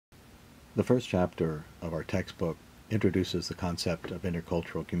The first chapter of our textbook introduces the concept of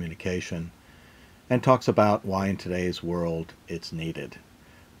intercultural communication and talks about why in today's world it's needed.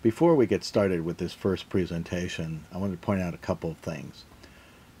 Before we get started with this first presentation, I want to point out a couple of things.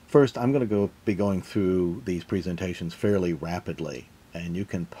 First, I'm going to be going through these presentations fairly rapidly, and you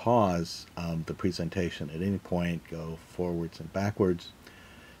can pause the presentation at any point, go forwards and backwards.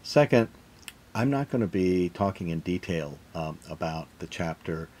 Second, I'm not going to be talking in detail about the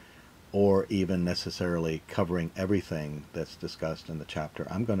chapter or even necessarily covering everything that's discussed in the chapter.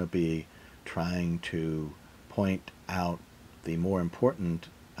 I'm going to be trying to point out the more important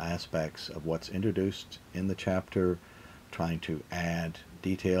aspects of what's introduced in the chapter, trying to add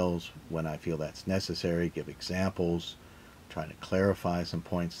details when I feel that's necessary, give examples, trying to clarify some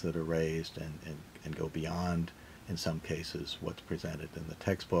points that are raised, and go beyond, in some cases, what's presented in the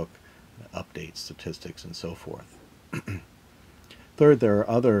textbook, update statistics, and so forth. Third, there are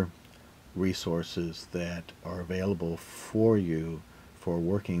other resources that are available for you for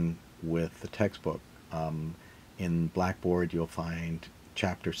working with the textbook. In Blackboard, you'll find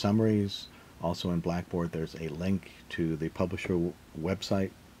chapter summaries. Also in Blackboard, there's a link to the publisher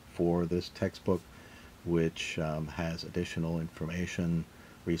website for this textbook, which has additional information,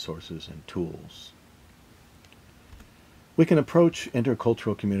 resources, and tools. We can approach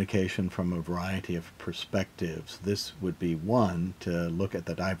intercultural communication from a variety of perspectives. This would be one, to look at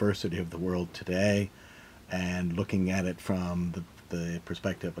the diversity of the world today and looking at it from the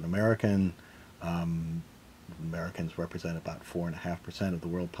perspective of an American. Americans represent about 4.5% of the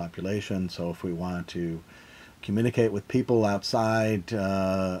world population, so if we want to communicate with people outside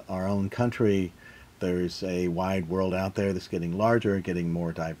our own country, there's a wide world out there that's getting larger, getting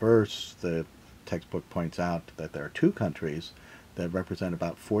more diverse. The textbook points out that there are two countries that represent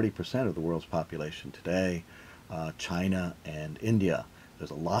about 40% of the world's population today, China and India.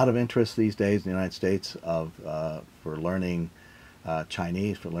 There's a lot of interest these days in the United States for learning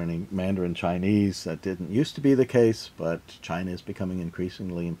Chinese, for learning Mandarin Chinese. That didn't used to be the case, but China is becoming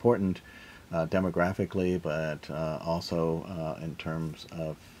increasingly important demographically, but also in terms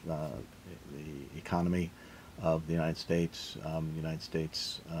of the economy of the United States. The United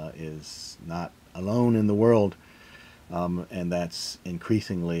States is not alone in the world, and that's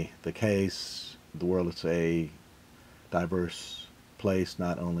increasingly the case. The world is a diverse place,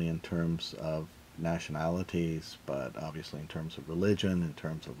 not only in terms of nationalities, but obviously in terms of religion, in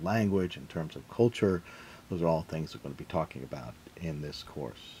terms of language, in terms of culture. Those are all things we're going to be talking about in this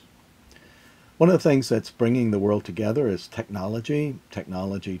course. One of the things that's bringing the world together is technology.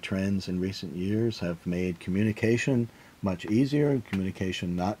 Technology trends in recent years have made communication much easier.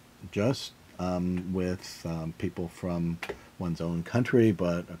 Communication not just with people from one's own country,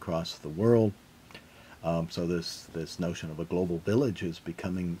 but across the world. So this notion of a global village is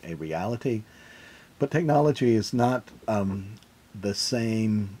becoming a reality. But technology is not the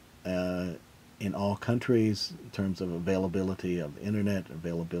same in all countries in terms of availability of the internet,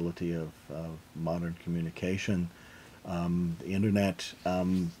 availability of modern communication. The internet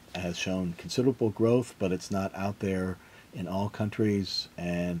has shown considerable growth, but it's not out there in all countries,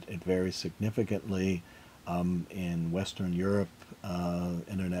 and it varies significantly. In Western Europe,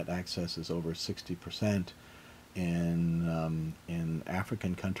 internet access is over 60%. In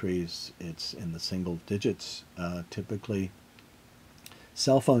African countries, it's in the single digits typically.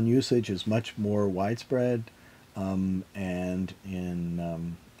 Cell phone usage is much more widespread, and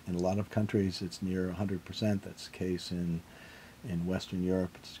in a lot of countries it's near 100%. That's the case in Western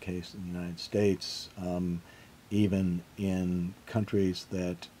Europe. It's the case in the United States. Even in countries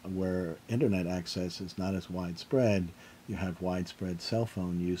where internet access is not as widespread, you have widespread cell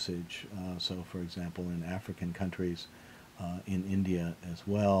phone usage. So, for example, in African countries, in India as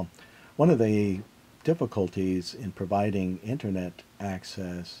well. One of the difficulties in providing internet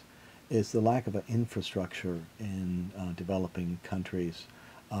access is the lack of an infrastructure in developing countries.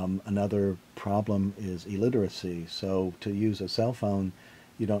 Another problem is illiteracy. So to use a cell phone,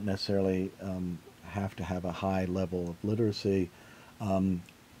 you don't necessarily have to have a high level of literacy,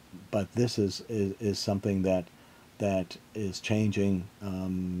 but this is something that is changing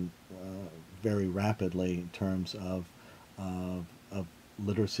very rapidly in terms of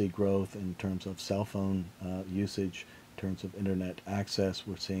literacy growth, in terms of cell phone usage, in terms of internet access.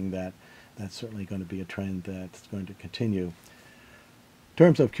 We're seeing that that's certainly going to be a trend that's going to continue. In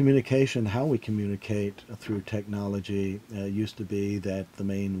terms of communication, how we communicate through technology used to be that the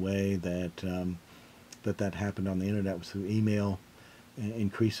main way that happened on the internet was through email.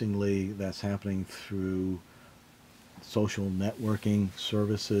 Increasingly, that's happening through social networking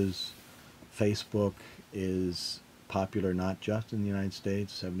services. Facebook is popular not just in the United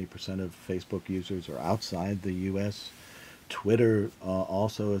States. 70% of Facebook users are outside the U.S. Twitter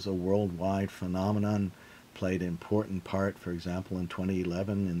also is a worldwide phenomenon, played an important part, for example, in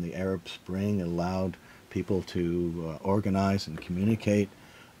 2011 in the Arab Spring. It allowed people to organize and communicate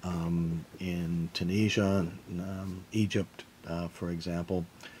in Tunisia, Egypt, for example.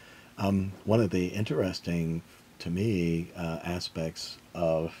 One of the interesting, to me, aspects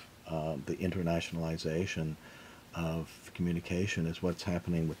of the internationalization of communication is what's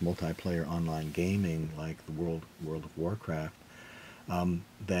happening with multiplayer online gaming, like the World of Warcraft,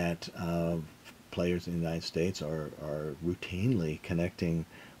 that players in the United States are routinely connecting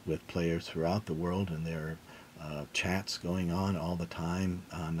with players throughout the world, and there are chats going on all the time,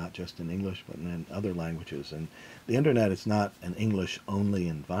 not just in English but in other languages. And the internet is not an English-only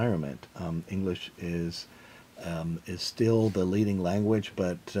environment. English is still the leading language,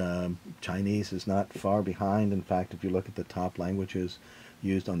 but Chinese is not far behind. In fact, if you look at the top languages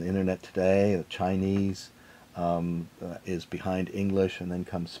used on the internet today, Chinese is behind English, and then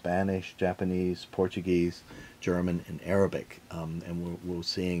comes Spanish, Japanese, Portuguese, German, and Arabic. And we're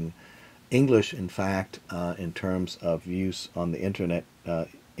seeing English, in fact, in terms of use on the internet,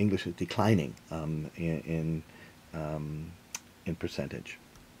 English is declining in percentage.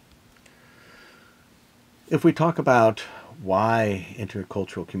 If we talk about why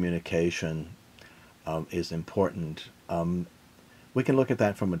intercultural communication is important, we can look at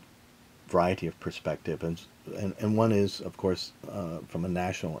that from a variety of perspectives, and one is, of course, from a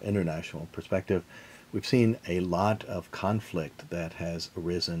national, international perspective. We've seen a lot of conflict that has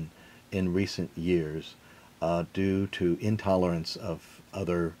arisen in recent years due to intolerance of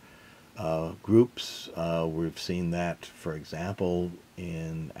other groups. We've seen that, for example,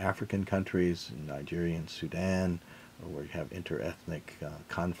 in African countries, in Nigeria and Sudan, where you have interethnic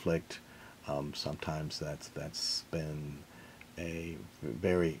conflict. Sometimes that's been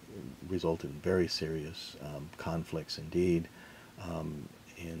resulted in very serious conflicts indeed.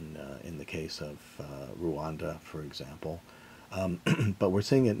 In the case of Rwanda, for example. But we're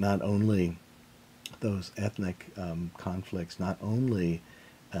seeing it not only those ethnic conflicts, not only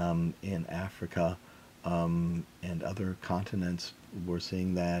in Africa and other continents. We're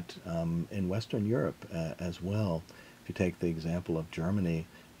seeing that in Western Europe as well. If you take the example of Germany,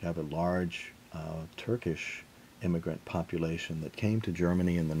 you have a large Turkish immigrant population that came to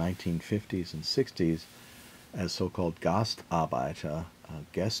Germany in the 1950s and 60s as so-called Gastarbeiter,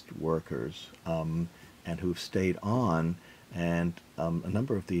 guest workers, and who've stayed on. And a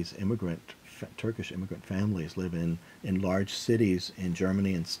number of these Turkish immigrant families live in large cities in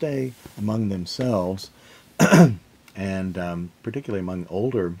Germany and stay among themselves, and particularly among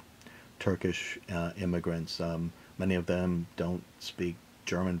older Turkish immigrants. Many of them don't speak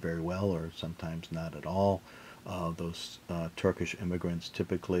German very well, or sometimes not at all. Those Turkish immigrants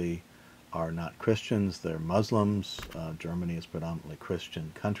typically are not Christians, they're Muslims. Germany is a predominantly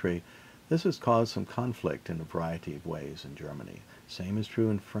Christian country. This has caused some conflict in a variety of ways in Germany. Same is true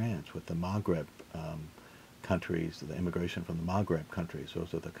in France with the Maghreb countries, the immigration from the Maghreb countries.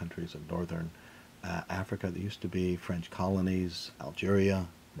 Those are the countries of northern Africa that used to be French colonies, Algeria,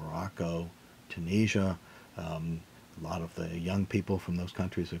 Morocco, Tunisia. A lot of the young people from those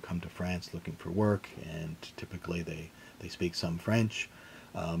countries have come to France looking for work, and typically they speak some French.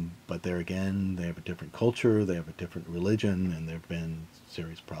 But there again, they have a different culture, they have a different religion, and there have been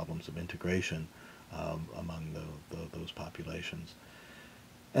serious problems of integration among those populations.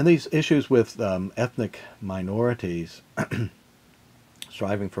 And these issues with ethnic minorities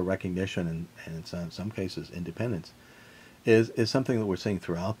striving for recognition and in some cases independence is something that we're seeing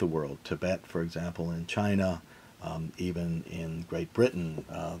throughout the world. Tibet, for example, in China, even in Great Britain,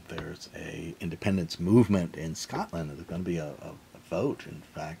 there's a independence movement. In Scotland, there's going to be a vote, in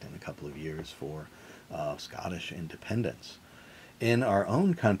fact, in a couple of years for Scottish independence. In our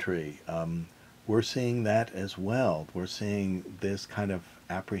own country, we're seeing that as well. We're seeing this kind of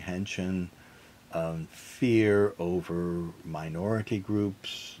apprehension, fear over minority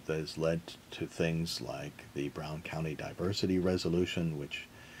groups that has led to things like the Brown County Diversity Resolution, which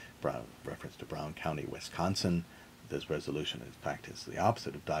reference to Brown County, Wisconsin. This resolution, in fact, is the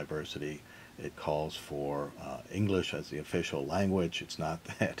opposite of diversity. It calls for English as the official language. It's not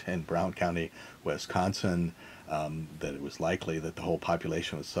that in Brown County, Wisconsin, that it was likely that the whole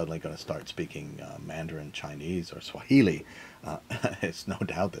population was suddenly going to start speaking Mandarin Chinese or Swahili. It's no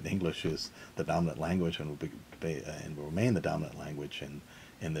doubt that English is the dominant language and will remain the dominant language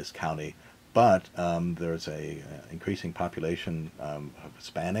in this county. But there's a increasing population of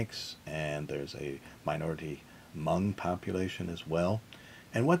Hispanics, and there's a minority Hmong population as well.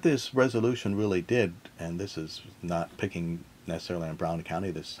 And what this resolution really did, and this is not picking necessarily on Brown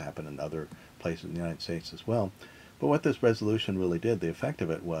County, this happened in other places in the United States as well, but what this resolution really did, the effect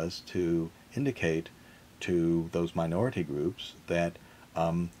of it was to indicate to those minority groups that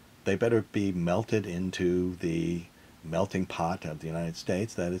they better be melted into the melting pot of the United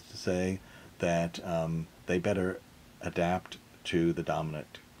States. That is to say, that they better adapt to the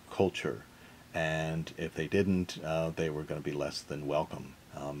dominant culture. And if they didn't, they were going to be less than welcome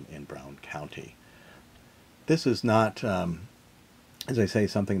in Brown County. This is not, as I say,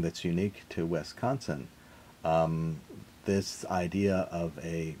 something that's unique to Wisconsin. This idea of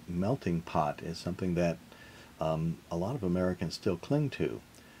a melting pot is something that a lot of Americans still cling to.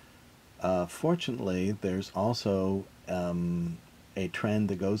 Fortunately, there's also a trend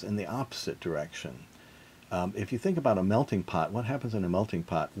that goes in the opposite direction. If you think about a melting pot, what happens in a melting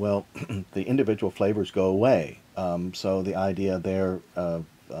pot? Well, the individual flavors go away. So the idea there of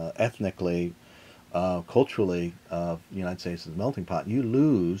ethnically, culturally, the United States is a melting pot, you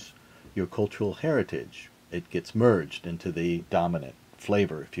lose your cultural heritage. It gets merged into the dominant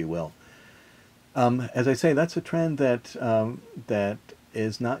flavor, if you will. As I say, that's a trend that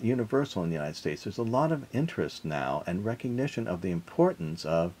is not universal in the United States. There's a lot of interest now and recognition of the importance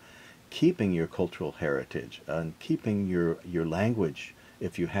of keeping your cultural heritage and keeping your language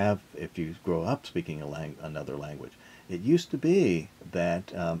if you grow up speaking another language. It used to be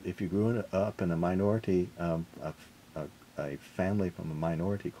that if you grew up in a minority, a family from a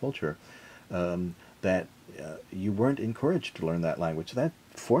minority culture, that you weren't encouraged to learn that language. That,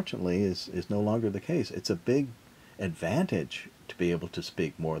 fortunately, is no longer the case. It's a big advantage to be able to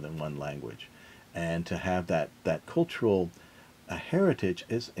speak more than one language, and to have that cultural heritage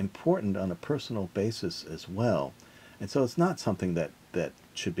is important on a personal basis as well. And so it's not something that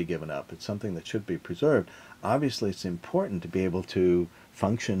should be given up. It's something that should be preserved. Obviously, it's important to be able to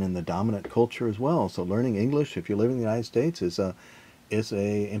function in the dominant culture as well. So learning English, if you live in the United States, is a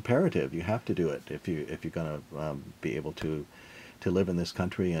imperative. You have to do it if you're going to be able to live in this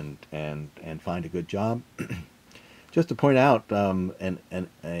country and find a good job. Just to point out an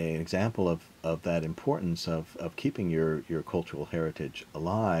example of that importance of keeping your cultural heritage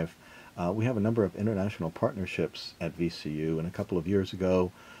alive, we have a number of international partnerships at VCU, and a couple of years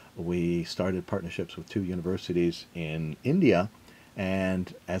ago we started partnerships with 2 universities in India,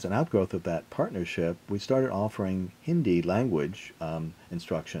 and as an outgrowth of that partnership we started offering Hindi language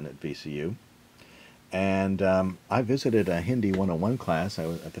instruction at VCU. And I visited a Hindi 101 class.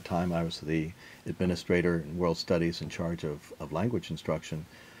 At the time I was the administrator in World Studies in charge of language instruction.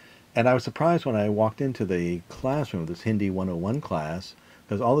 And I was surprised when I walked into the classroom, this Hindi 101 class,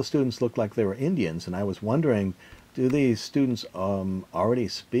 because all the students looked like they were Indians, and I was wondering, do these students already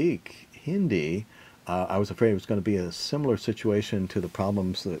speak Hindi? I was afraid it was going to be a similar situation to the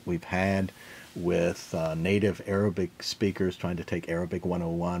problems that we've had with native Arabic speakers trying to take Arabic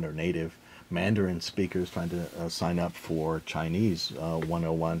 101, or native Mandarin speakers trying to sign up for Chinese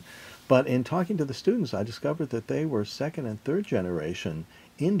 101. But in talking to the students, I discovered that they were 2nd and 3rd generation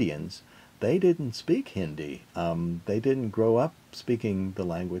Indians. They didn't speak Hindi. They didn't grow up speaking the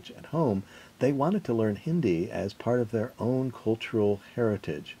language at home. They wanted to learn Hindi as part of their own cultural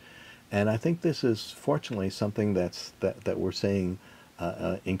heritage. And I think this is, fortunately, something that we're seeing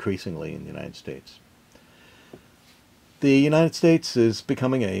increasingly in the United States. The United States is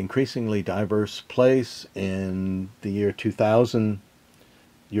becoming an increasingly diverse place. In the year 2000,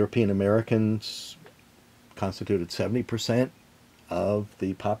 European Americans constituted 70% of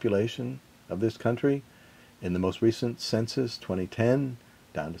the population of this country. In the most recent census, 2010,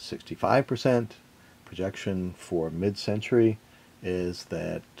 down to 65%. Projection for mid-century is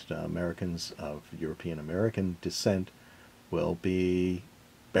that Americans of European American descent will be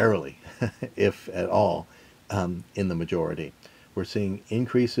barely, if at all, in the majority. We're seeing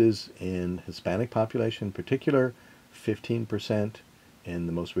increases in Hispanic population in particular, 15% in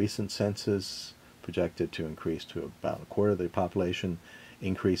the most recent census, projected to increase to about a quarter of the population.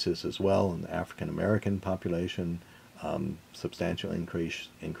 Increases as well in the African American population, substantial increase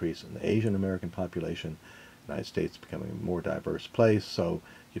in the Asian American population. The United States becoming a more diverse place, so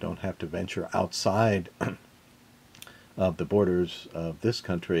you don't have to venture outside of the borders of this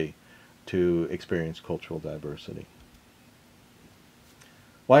country to experience cultural diversity.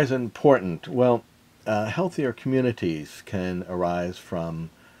 Why is it important? Well, healthier communities can arise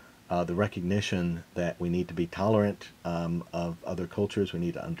from the recognition that we need to be tolerant of other cultures. We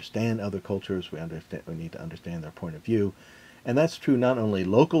need to understand other cultures. We need to understand their point of view. And that's true not only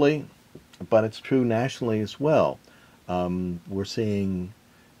locally, but it's true nationally as well. We're seeing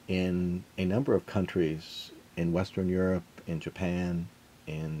in a number of countries in Western Europe, in Japan,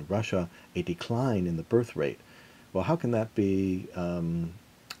 in Russia a decline in the birth rate. Well, how can that be?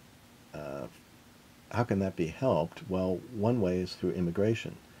 How can that be helped? Well, one way is through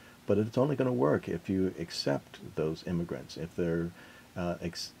immigration, but it's only going to work if you accept those immigrants, if they're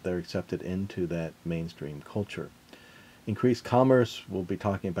accepted into that mainstream culture. Increased commerce, we'll be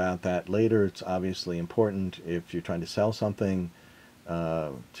talking about that later. It's obviously important if you're trying to sell something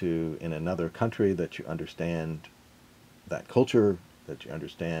to in another country, that you understand that culture, that you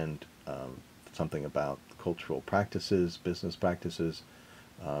understand something about cultural practices, business practices,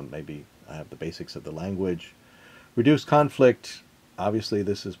 maybe have the basics of the language. Reduce conflict, obviously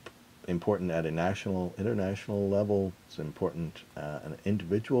this is important at a national, international level. It's important at an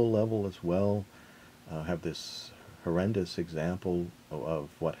individual level as well. Have this horrendous example of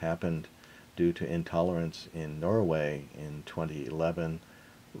what happened due to intolerance in Norway in 2011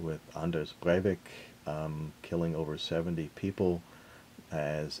 with Anders Breivik killing over 70 people.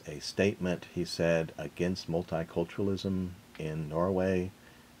 As a statement, he said, against multiculturalism in Norway.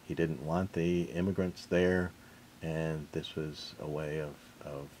 He didn't want the immigrants there, and this was a way of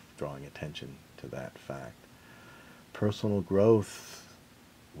drawing attention to that fact. Personal growth,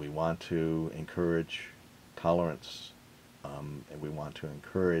 we want to encourage tolerance, and we want to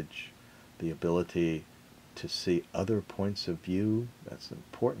encourage the ability to see other points of view. That's an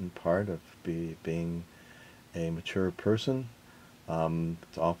important part of being a mature person.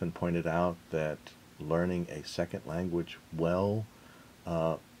 It's often pointed out that learning a second language well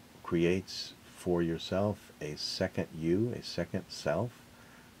creates for yourself a second you, a second self.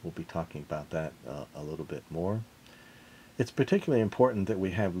 We'll be talking about that a little bit more. It's particularly important that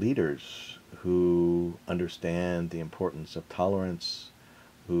we have leaders who understand the importance of tolerance,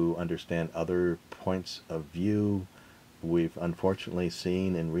 who understand other points of view. We've unfortunately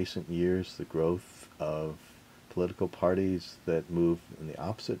seen in recent years the growth of political parties that move in the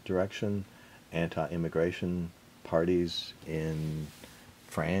opposite direction, anti-immigration parties in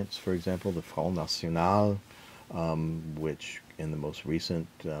France, for example, the Front National, which in the most recent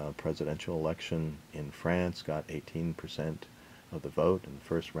presidential election in France got 18% of the vote in the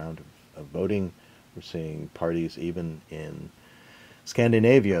first round of voting. We're seeing parties even in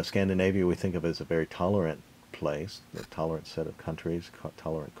Scandinavia. Scandinavia we think of as a very tolerant place, a tolerant set of countries,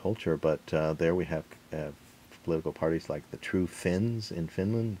 tolerant culture, but there we have political parties like the True Finns in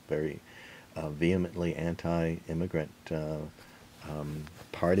Finland, very vehemently anti-immigrant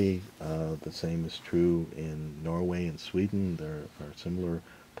party. The same is true in Norway and Sweden. There are similar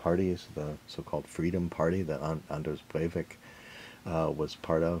parties, the so-called Freedom Party that Anders Breivik was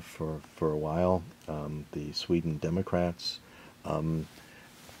part of for a while, the Sweden Democrats.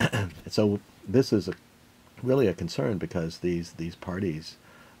 So this is really a concern, because these parties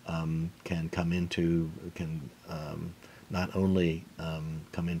can come into, not only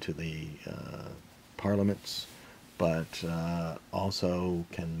come into the parliaments, but also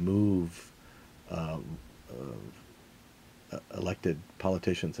can move elected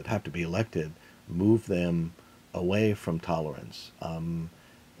politicians that have to be elected, move them away from tolerance.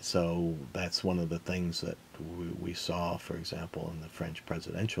 So that's one of the things that we saw, for example, in the French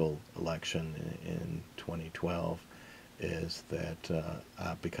presidential election in 2012, is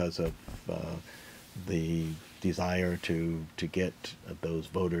that because of the desire to get those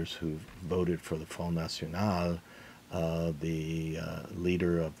voters who voted for the Front National, the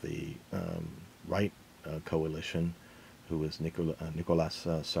leader of the right coalition, who was Nicolas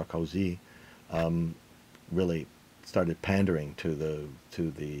Sarkozy, really started pandering to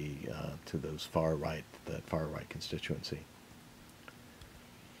those far right constituency.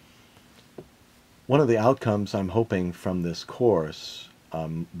 One of the outcomes I'm hoping from this course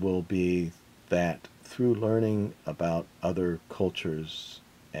will be that through learning about other cultures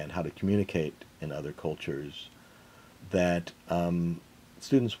and how to communicate in other cultures, that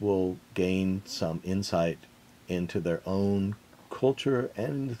students will gain some insight into their own culture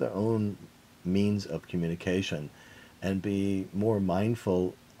and their own means of communication, and be more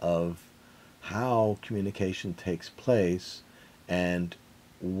mindful of how communication takes place and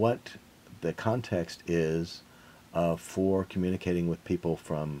what the context is for communicating with people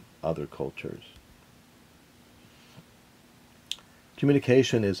from other cultures.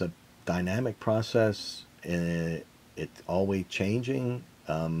 Communication is a dynamic process. It's always changing.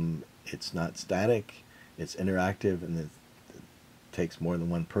 It's not static. It's interactive, and it takes more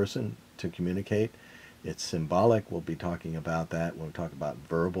than one person to communicate. It's symbolic. We'll be talking about that when we talk about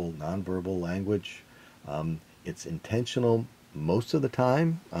verbal, nonverbal language. It's intentional most of the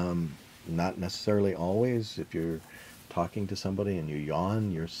time, not necessarily always. If you're talking to somebody and you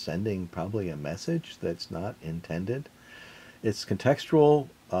yawn, you're sending probably a message that's not intended. It's contextual.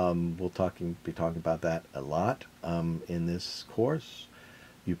 We'll be talking about that a lot in this course.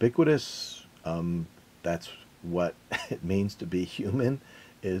 Ubiquitous. That's what it means to be human.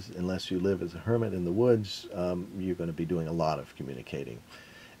 Is unless you live as a hermit in the woods, you're going to be doing a lot of communicating.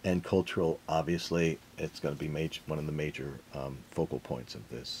 And cultural, obviously, it's going to be one of the major focal points of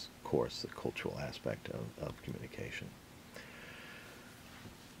this course, the cultural aspect of communication.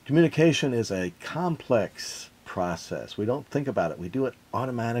 Communication is a complex process. We don't think about it. We do it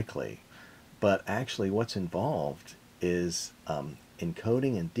automatically. But actually what's involved is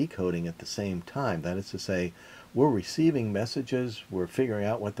encoding and decoding at the same time. That is to say, we're receiving messages, we're figuring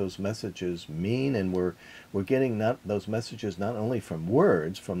out what those messages mean, and we're getting those messages not only from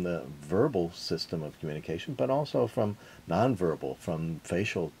words, from the verbal system of communication, but also from nonverbal, from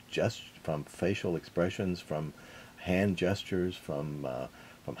facial expressions, from hand gestures, from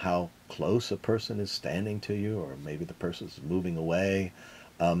how close a person is standing to you, or maybe the person's moving away.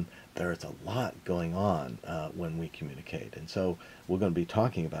 There's a lot going on when we communicate, and so we're going to be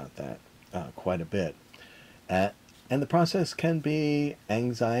talking about that quite a bit. And the process can be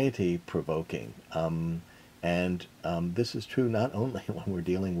anxiety-provoking, and this is true not only when we're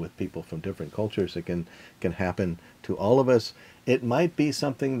dealing with people from different cultures. It can happen to all of us. It might be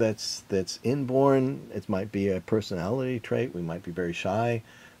something that's inborn. It might be a personality trait. We might be very shy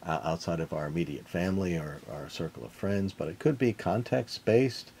outside of our immediate family or our circle of friends, but it could be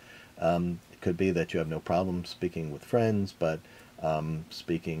context-based. It could be that you have no problem speaking with friends, but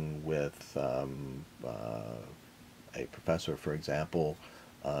speaking with a professor, for example,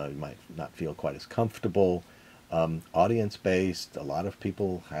 you might not feel quite as comfortable. Audience-based, a lot of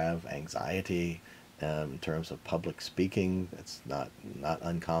people have anxiety in terms of public speaking. That's not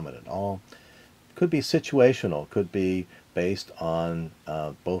uncommon at all. Could be situational, could be based on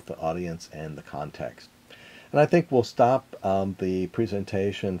both the audience and the context. And I think we'll stop the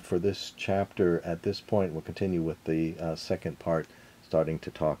presentation for this chapter at this point. We'll continue with the second part, starting to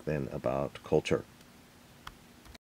talk then about culture.